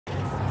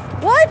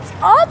What's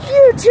up,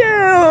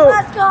 YouTube?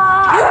 Let's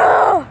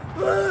go!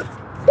 Woo!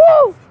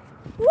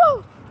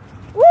 Woo!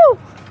 Woo!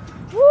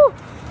 Woo!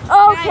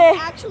 Okay. Guys,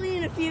 actually,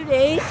 in a few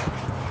days,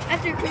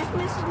 after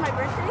Christmas is my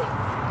birthday,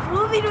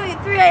 we'll be doing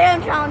a 3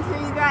 a.m. challenge for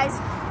you guys.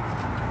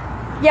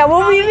 Yeah,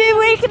 we'll be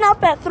waking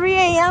up at 3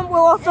 a.m.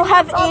 We'll also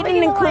have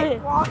Aiden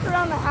included. Like, walk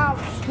around the house.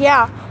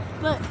 Yeah.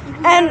 But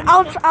and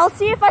I'll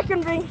see if I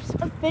can bring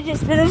some fidget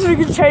spinners. We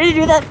can try to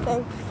do that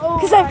thing.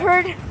 Because I've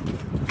heard.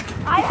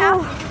 I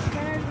have fidget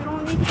spinners. We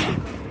don't need to.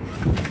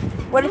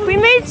 What if we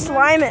made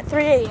slime at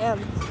 3 a.m.?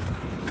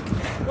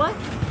 What?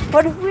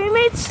 What if we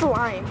made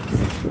slime?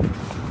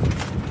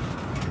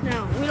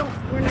 No, we don't.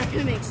 We're not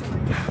gonna make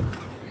slime.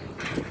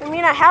 I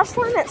mean, I have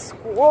slime at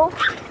school.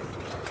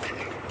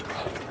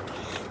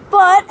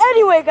 But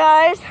anyway,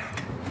 guys,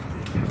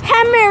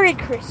 have Merry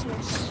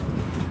Christmas.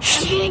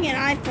 I'm getting an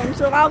iPhone,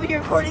 so I'll be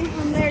recording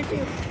from there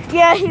too.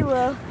 Yeah, he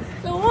will.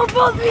 So we'll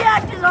both be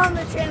actors on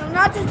the channel,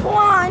 not just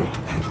one.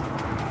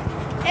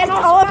 And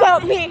it's all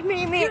about me.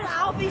 Dude,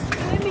 I'll be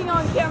swimming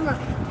on camera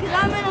because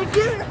I'm in a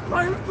good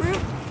waterproof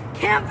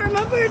camp for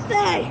my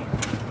birthday.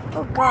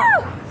 Oh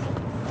God!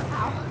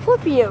 Ow.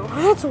 Flip you.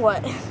 That's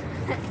what. You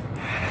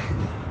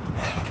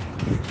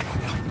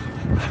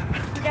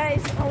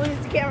guys always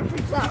the camera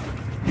freaks out.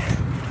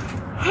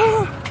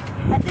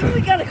 I think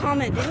we got a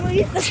comment, didn't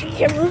we? The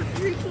camera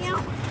freaking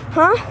out.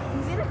 Huh?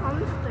 Did we get a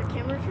comment that the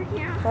camera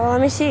freaking out? Well,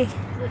 let me see.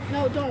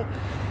 No, don't.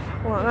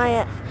 Well, not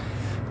yet.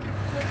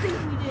 I think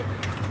we did.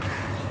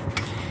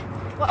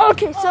 Well,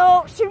 okay,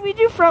 so should we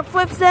do front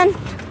flips then?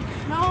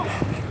 No,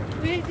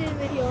 we didn't do a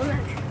video on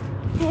that.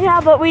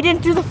 Yeah, but we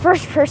didn't do the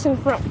first person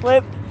front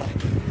flip.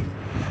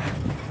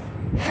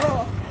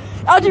 Oh.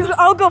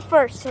 I'll go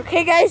first,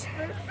 okay, guys?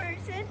 First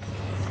person?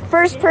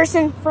 First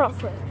person front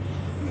flip.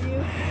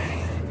 You.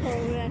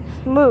 Oh, man.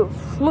 Move,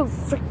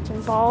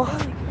 freaking ball.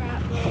 Holy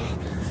crap, bro.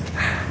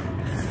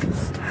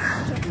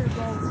 Check your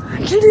balls. I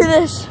can do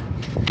this.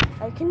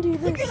 I can do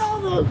this. Look at all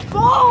those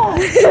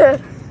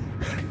balls!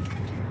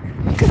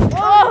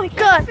 Oh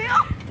God!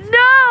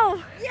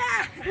 No!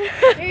 Yeah!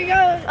 There you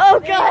go. Oh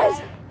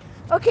guys!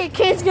 Okay,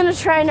 Kate's gonna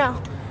try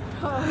now.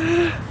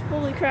 Oh,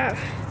 holy crap.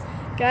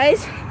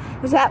 Guys,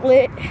 was that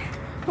lit?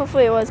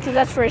 Hopefully it was, because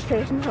that's first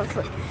person.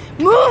 Hopefully.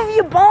 Move,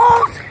 you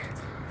balls!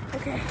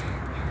 Okay.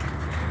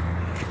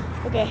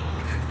 Okay.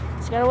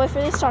 Just gotta wait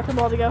for this soccer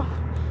ball to go.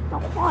 No,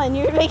 Juan,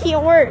 you're making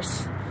it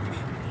worse.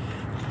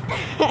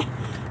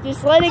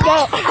 Just let it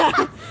go.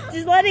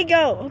 Just let it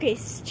go. Okay,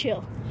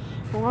 chill.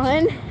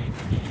 One.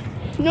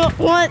 No,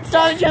 one.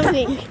 Stop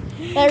jumping.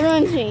 That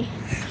ruins me.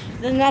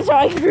 Then that's how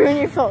I can ruin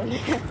your phone.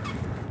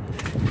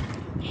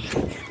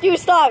 Dude,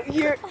 stop.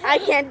 I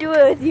can't do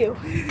it with you.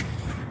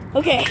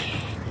 Okay.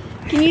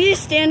 Can you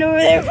just stand over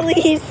there,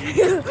 please?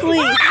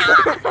 Please.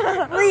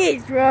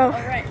 Please, bro.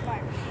 Alright,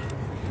 fine.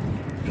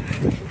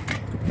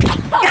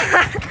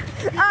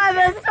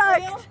 That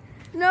sucked.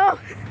 No.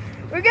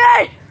 We're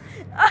good.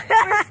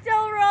 We're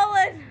still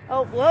rolling.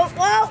 Oh,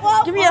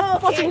 whoa. Give me a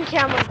fucking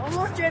camera.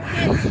 Almost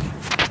drifted.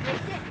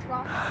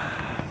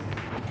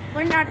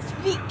 Learn how to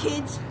speak,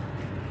 kids.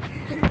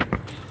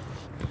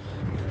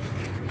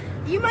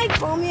 You might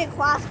call me a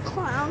class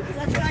clown, because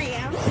that's what I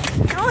am.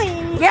 No, I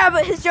am. Yeah,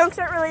 but his jokes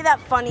aren't really that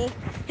funny.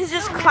 He's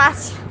just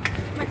class.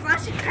 My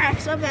class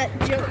cracks up at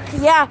jokes.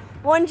 Yeah,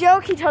 one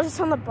joke he tells us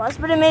on the bus,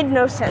 but it made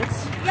no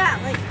sense. Yeah,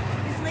 like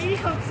this lady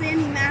called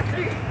Sandy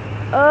Mather.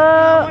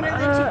 One of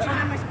the teachers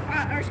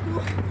at our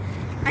school.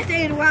 I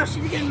said, wow,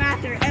 she's a good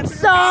mather.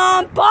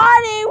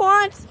 Somebody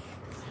once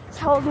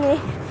told me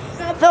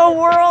the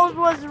world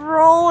was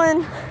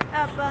rolling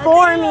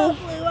for me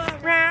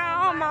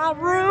around my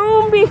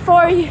room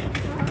before you.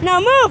 Now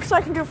move so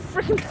I can do a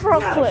freaking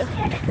front flip.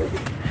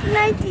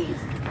 Nikes.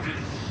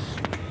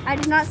 I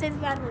did not say the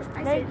bad word.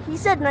 He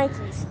said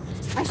Nikes.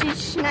 I said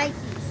schnikes.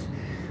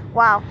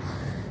 Wow.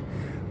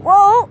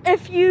 Well,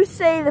 if you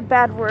say the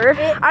bad word,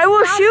 I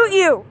will shoot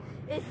you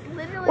It's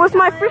literally with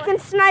my freaking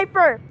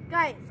sniper.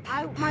 Guys,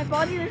 my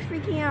body was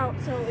freaking out,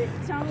 so it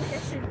sounded like I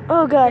should.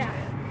 Oh God.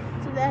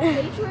 Yeah. So that's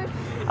H word.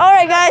 All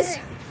right, guys.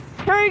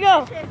 Here we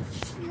go.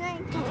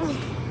 Schnikes.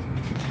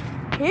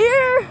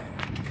 Here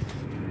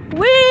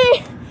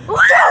we go.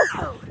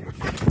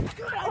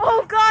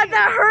 Oh God,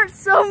 that hurts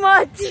so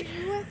much. You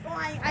went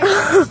flying. I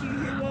promise you.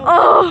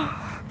 Oh,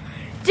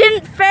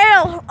 didn't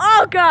fail.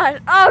 Oh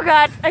God.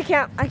 I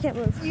can't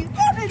move. You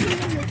thought I did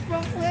the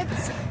front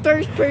flips.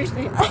 First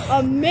person.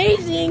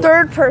 Amazing.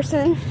 Third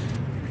person.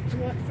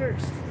 What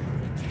first?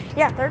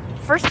 Yeah,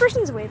 first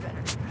person's way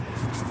better.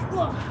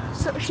 Whoa.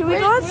 So should we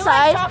go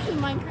outside? We're like talking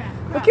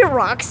Minecraft. Look at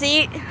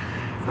Roxy.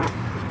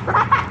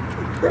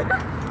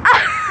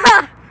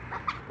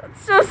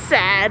 That's so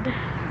sad.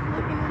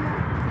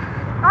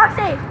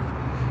 Roxy,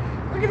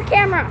 look at the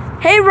camera.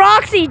 Hey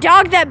Roxy,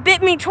 dog that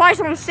bit me twice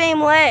on the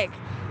same leg.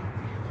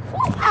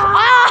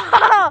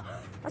 Ah!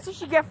 That's what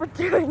you get for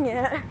doing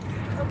it.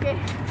 Okay,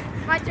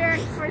 my turn.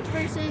 First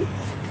person.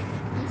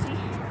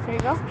 There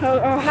you go.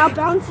 Now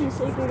bounce you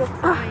so you can go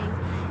flying.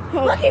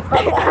 Okay.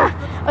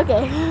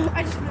 Okay.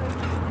 I just know.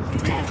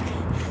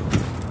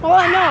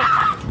 Oh, no.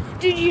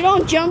 Dude, you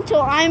don't jump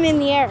till I'm in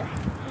the air.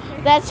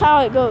 Okay. That's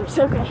how it goes.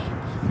 Okay.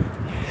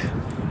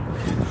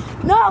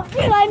 No,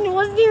 dude, I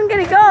wasn't even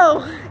gonna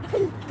go.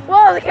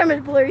 Whoa, the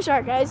camera's blurry.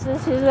 Sorry, guys.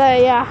 This is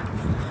yeah.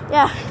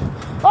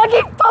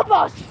 Okay,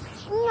 football.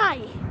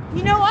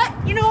 You know what?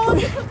 You know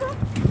what?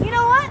 You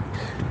know what?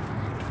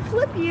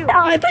 Flip you.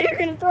 Oh, I thought you were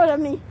gonna throw it at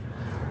me.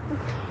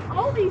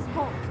 All these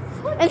balls.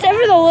 Except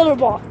for the little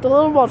ball. The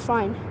little ball's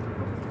fine.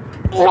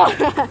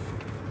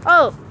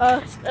 Oh,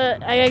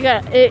 I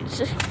got it. It's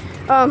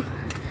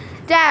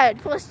Dad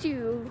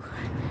 +2.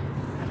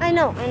 I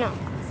know.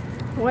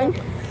 1, 2,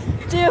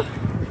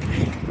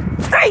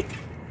 3.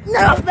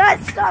 No, that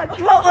sucked.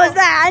 What was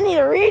that? I need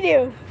a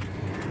redo.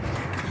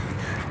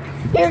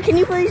 Here, can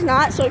you please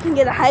not, so I can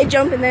get a high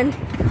jump and then.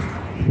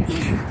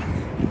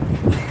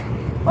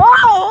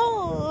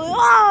 Oh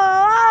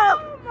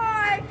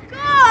my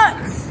God!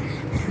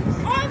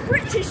 I'm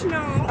British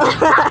now.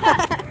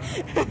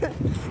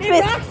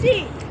 Hey,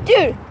 Roxy.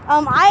 Dude,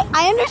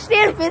 I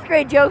understand 5th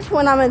grade jokes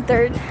when I'm in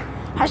 3rd.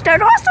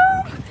 Hashtag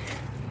awesome.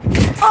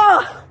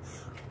 Oh,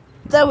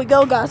 there we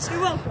go, guys.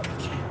 You're welcome.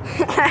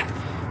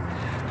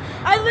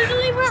 I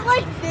literally went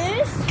like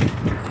this.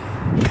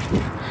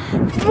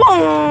 I'm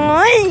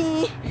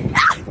flying.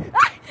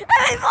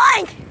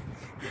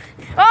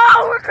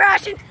 Oh, we're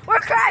crashing.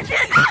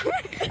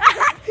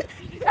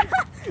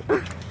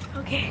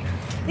 Okay, I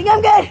think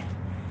I'm good.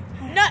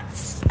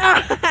 Nuts.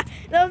 That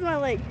was my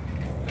leg.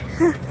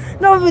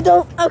 No, we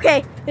don't.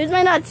 Okay, here's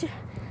my nuts.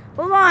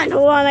 Hold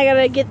on. I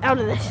gotta get out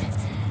of this.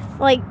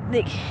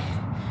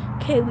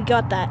 Okay, we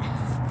got that.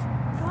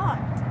 God.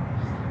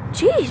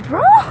 Jeez,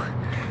 bro.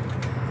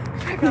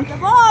 I got the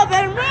ball.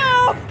 Better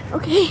move.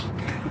 Okay.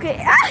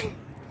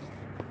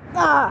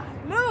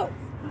 Move.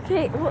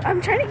 Okay, well,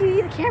 I'm trying to give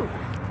you the camera.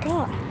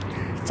 God.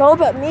 It's all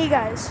about me,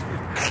 guys.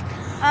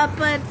 A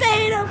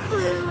potato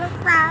flew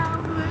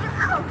around.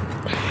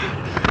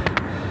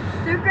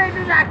 3rd grade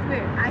was act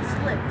weird. I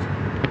slipped.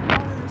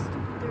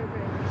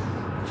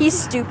 He's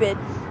stupid.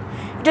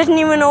 He doesn't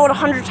even know what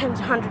 100 times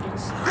 100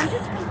 is. 100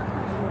 times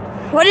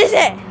 100. What is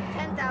it?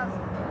 10,000.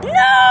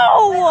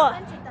 No!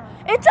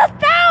 It's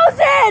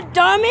 1,000,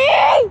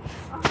 dummy!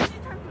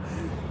 100 times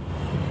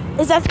 100.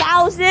 It's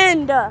 1,000.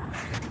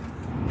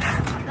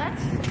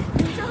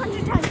 It's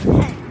 100 times 10.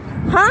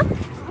 Huh?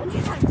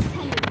 100 times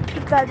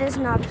 10. That is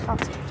not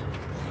 1,000.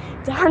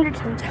 It's 100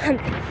 times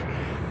 100.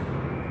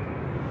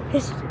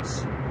 Yes, it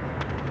is.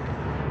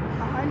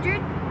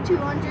 100,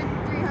 200,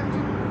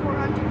 300,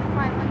 400,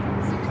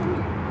 500,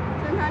 600,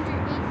 700,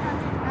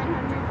 800,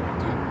 900,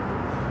 10.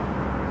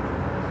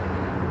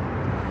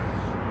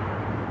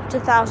 It's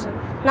 1,000,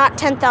 not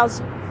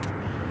 10,000.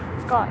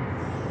 God.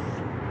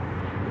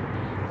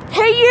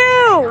 Hey,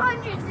 you!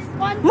 Hundreds is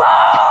one.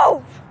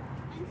 Move!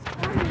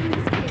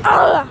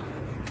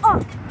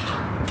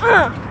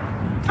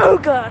 Oh,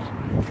 God.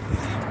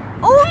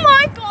 Oh,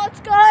 my God,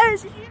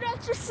 guys. Did you not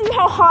just see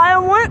how high I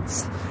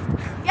went?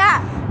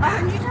 Yeah,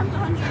 100 times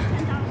 100 is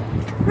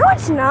 10,000. No,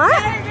 it's not.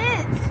 Yeah, it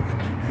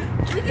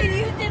is. We can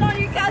use it on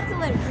your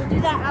calculator. We'll do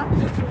that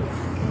after.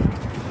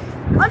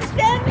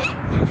 Understand me?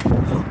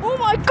 Oh,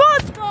 my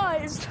God,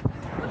 guys.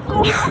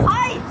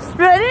 Heights.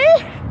 Ready?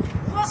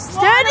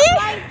 Steady.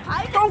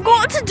 I'm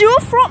going to do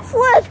a front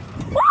flip.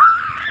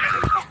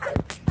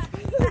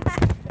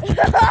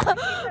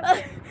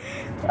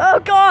 Oh,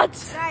 God.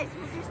 Guys,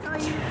 we'll just tell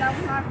you that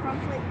was not a front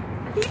flip.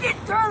 He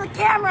didn't throw the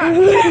camera.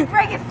 He didn't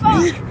break his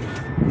phone.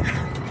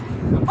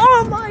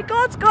 Oh, my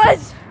God,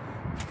 guys.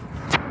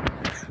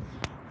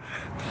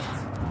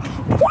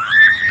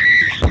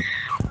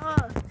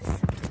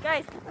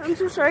 Guys, I'm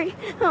so sorry.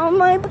 Oh,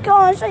 my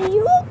gosh. Are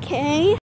you okay?